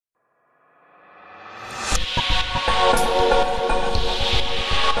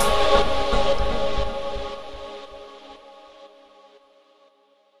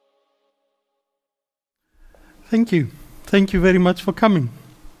Thank you. Thank you very much for coming.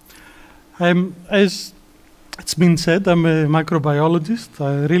 As it's been said, I'm a microbiologist.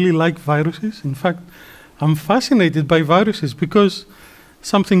 I really like viruses. In fact, I'm fascinated by viruses because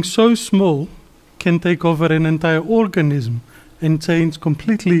something so small can take over an entire organism and change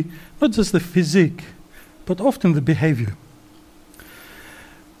completely, not just the physique, but often the behavior.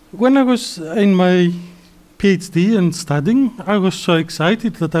 When I was in my PhD and studying, I was so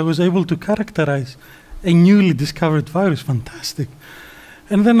excited that I was able to characterize a newly discovered virus. Fantastic.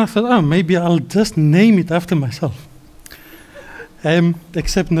 And then I thought, oh, maybe I'll just name it after myself.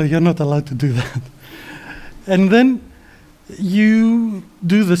 Except, no, you're not allowed to do that. And then you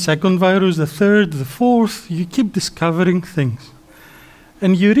do the second virus, the third, the fourth, you keep discovering things.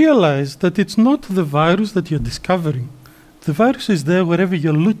 And you realize that it's not the virus that you're discovering. The virus is there wherever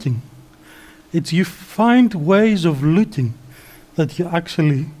you're looking. It's you find ways of looking that you're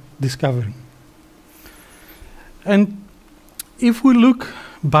actually discovering. And if we look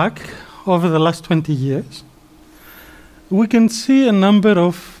back over the last 20 years, we can see a number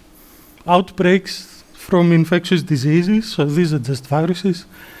of outbreaks from infectious diseases, so these are just viruses,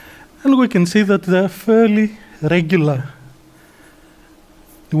 and we can see that they're fairly regular.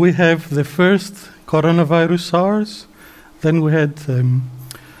 We have the first coronavirus, SARS, then we had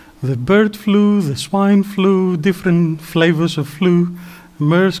the bird flu, the swine flu, different flavors of flu,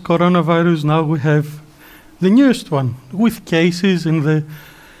 MERS coronavirus. Now we have the newest one, with cases in the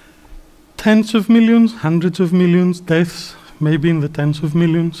tens of millions, hundreds of millions, deaths maybe in the tens of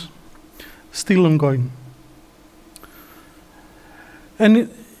millions, still ongoing. And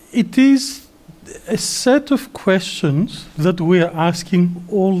it is a set of questions that we are asking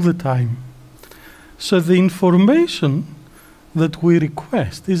all the time. So the information that we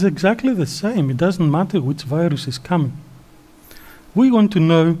request is exactly the same. It doesn't matter which virus is coming. We want to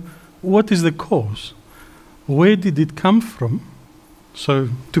know what is the cause. Where did it come from? So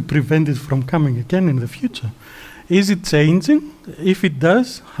to prevent it from coming again in the future. Is it changing? If it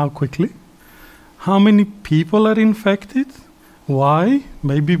does, how quickly? How many people are infected? Why?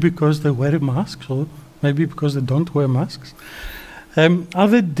 Maybe because they wear masks, or maybe because they don't wear masks. Are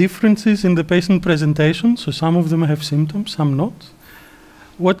there differences in the patient presentation? So some of them have symptoms, some not.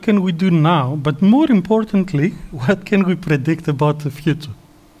 What can we do now? But more importantly, what can we predict about the future?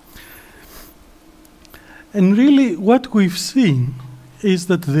 And really, what we've seen is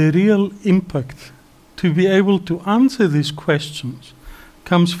that the real impact to be able to answer these questions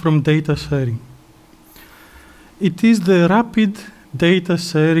comes from data sharing. It is the rapid data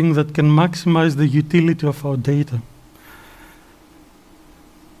sharing that can maximize the utility of our data.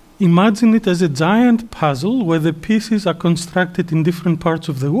 Imagine it as a giant puzzle where the pieces are constructed in different parts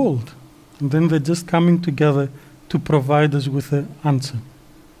of the world, and then they're just coming together to provide us with the answer.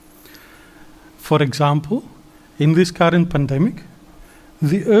 For example, in this current pandemic,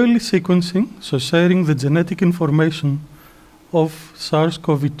 the early sequencing, so sharing the genetic information of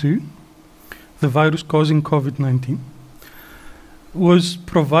SARS-CoV-2, the virus causing COVID-19, was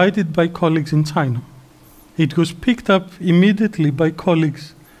provided by colleagues in China. It was picked up immediately by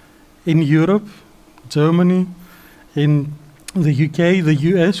colleagues in Europe, Germany, in the UK, the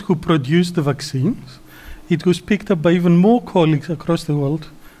US, who produced the vaccines. It was picked up by even more colleagues across the world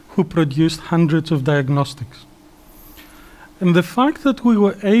who produced hundreds of diagnostics. And the fact that we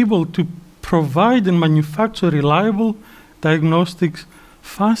were able to provide and manufacture reliable diagnostics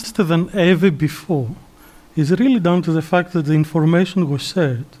faster than ever before is really down to the fact that the information was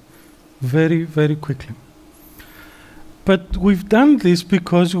shared very, very quickly. But we've done this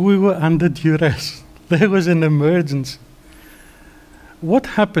because we were under duress. There was an emergency. What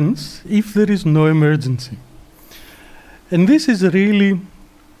happens if there is no emergency? And this is really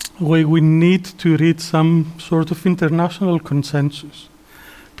where we need to reach some sort of international consensus,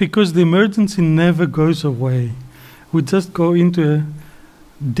 because the emergency never goes away. We just go into a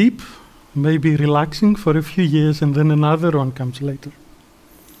deep, maybe relaxing for a few years, and then another one comes later.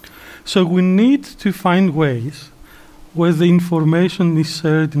 So we need to find ways where the information is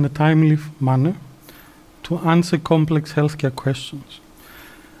shared in a timely manner to answer complex healthcare questions.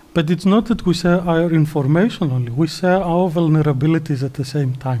 But it's not that we share our information only, we share our vulnerabilities at the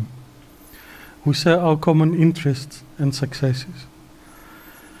same time. We share our common interests and successes.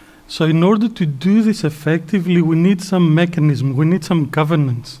 So in order to do this effectively, we need some mechanism, we need some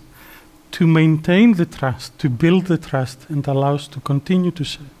governance to maintain the trust, to build the trust and allow us to continue to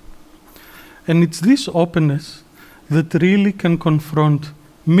share. And it's this openness that really can confront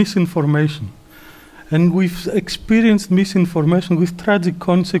misinformation. And we've experienced misinformation with tragic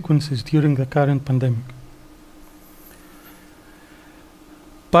consequences during the current pandemic.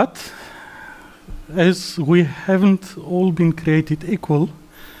 But as we haven't all been created equal,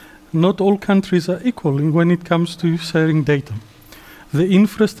 not all countries are equal when it comes to sharing data. The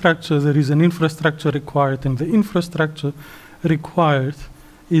infrastructure, there is an infrastructure required, and the infrastructure required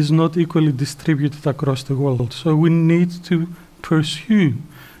is not equally distributed across the world. So we need to pursue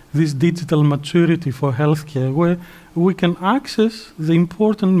this digital maturity for healthcare, where we can access the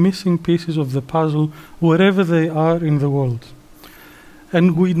important missing pieces of the puzzle wherever they are in the world.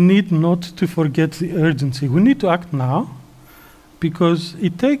 And we need not to forget the urgency. We need to act now, because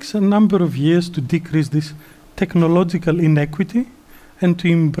it takes a number of years to decrease this technological inequity and to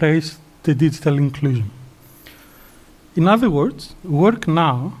embrace the digital inclusion. In other words, work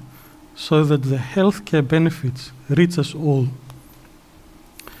now so that the healthcare benefits reach us all.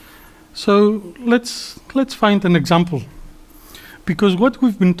 So let's find an example. Because what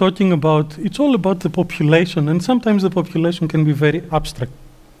we've been talking about, it's all about the population, and sometimes the population can be very abstract.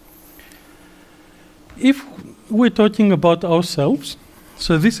 If we're talking about ourselves,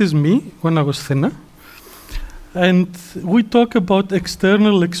 so this is me when I was thinner, and we talk about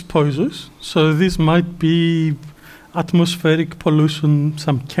external exposures, so this might be atmospheric pollution,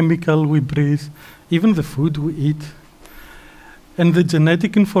 some chemical we breathe, even the food we eat, and the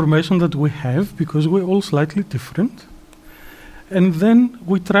genetic information that we have, because we're all slightly different. And then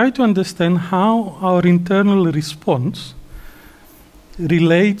we try to understand how our internal response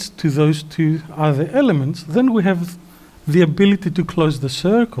relates to those two other elements. Then we have the ability to close the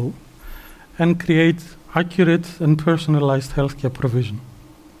circle and create accurate and personalized healthcare provision.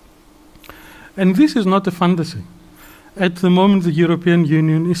 And this is not a fantasy. At the moment, the European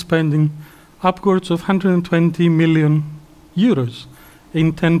Union is spending upwards of 120 million euros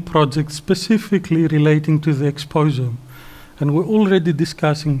in 10 projects specifically relating to the exposure. And we're already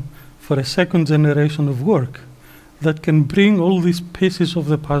discussing for a second generation of work that can bring all these pieces of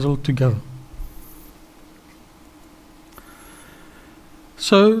the puzzle together.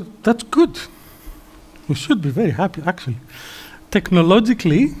 So that's good. We should be very happy, actually.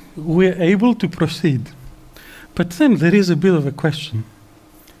 Technologically, we're able to proceed. But then there is a bit of a question.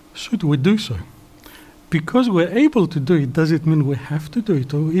 Should we do so? Because we're able to do it, does it mean we have to do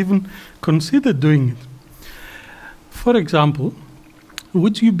it or even consider doing it? For example,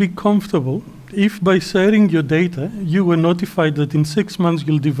 would you be comfortable if by sharing your data, you were notified that in 6 months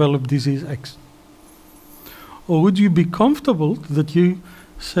you'll develop disease X? Or would you be comfortable that you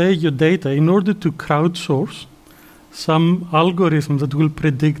share your data in order to crowdsource some algorithm that will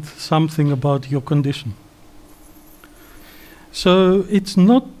predict something about your condition? So it's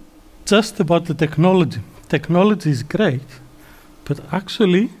not just about the technology. Technology is great, but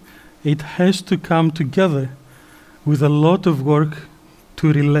actually it has to come together with a lot of work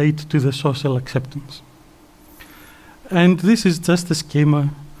to relate to the social acceptance. And this is just a schema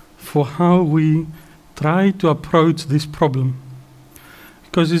for how we try to approach this problem.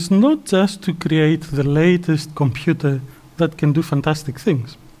 Because it's not just to create the latest computer that can do fantastic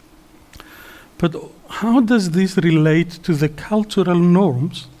things, but how does this relate to the cultural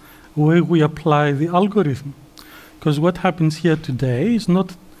norms where we apply the algorithm? Because what happens here today is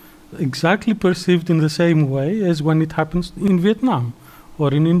not exactly perceived in the same way as when it happens in Vietnam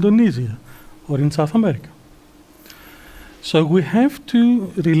or in Indonesia or in South America. So we have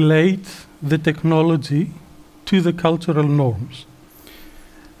to relate the technology to the cultural norms.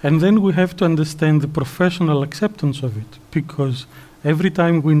 And then we have to understand the professional acceptance of it, because every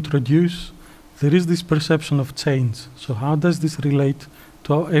time we introduce, there is this perception of change. So how does this relate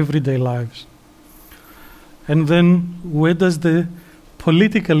to our everyday lives? And then where does the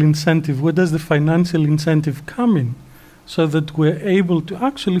political incentive, where does the financial incentive come in, so that we're able to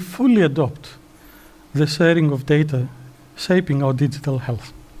actually fully adopt the sharing of data, shaping our digital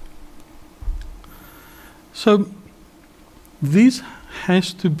health? So this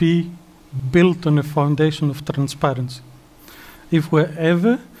has to be built on a foundation of transparency. If we're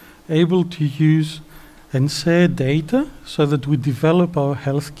ever able to use and share data so that we develop our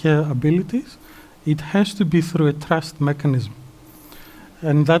healthcare abilities, it has to be through a trust mechanism.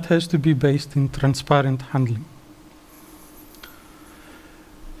 And that has to be based in transparent handling.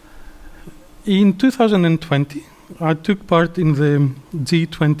 In 2020, I took part in the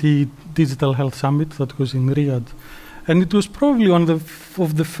G20 Digital Health Summit that was in Riyadh. And it was probably one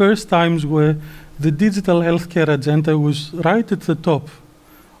of the first times where the digital healthcare agenda was right at the top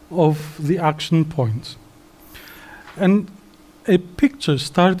of the action points. And a picture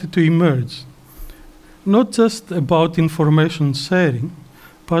started to emerge, not just about information sharing,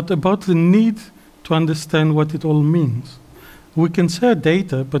 but about the need to understand what it all means. We can share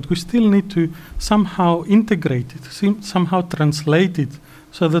data, but we still need to somehow integrate it, somehow translate it,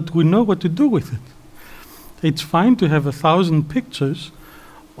 so that we know what to do with it. It's fine to have 1,000 pictures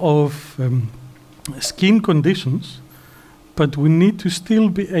of skin conditions, but we need to still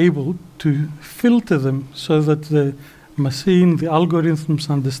be able to filter them so that the machine, the algorithms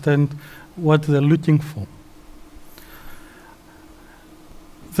understand what they're looking for.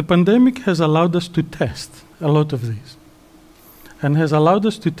 The pandemic has allowed us to test a lot of these, and has allowed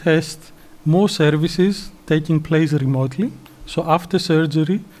us to test more services taking place remotely. So after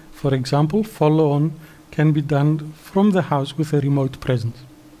surgery, for example, follow-on can be done from the house with a remote presence.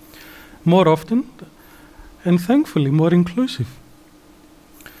 More often, and thankfully more inclusive.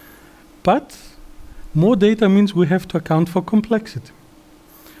 But more data means we have to account for complexity.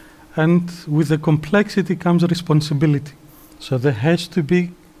 And with the complexity comes responsibility. So there has to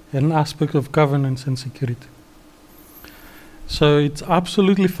be an aspect of governance and security. So it's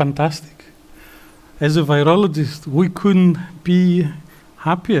absolutely fantastic. As a virologist, we couldn't be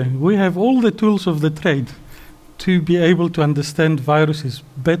happier. We have all the tools of the trade to be able to understand viruses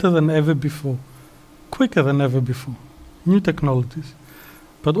better than ever before, quicker than ever before, new technologies.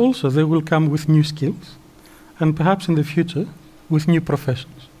 But also they will come with new skills, and perhaps in the future with new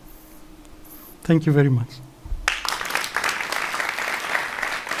professions. Thank you very much.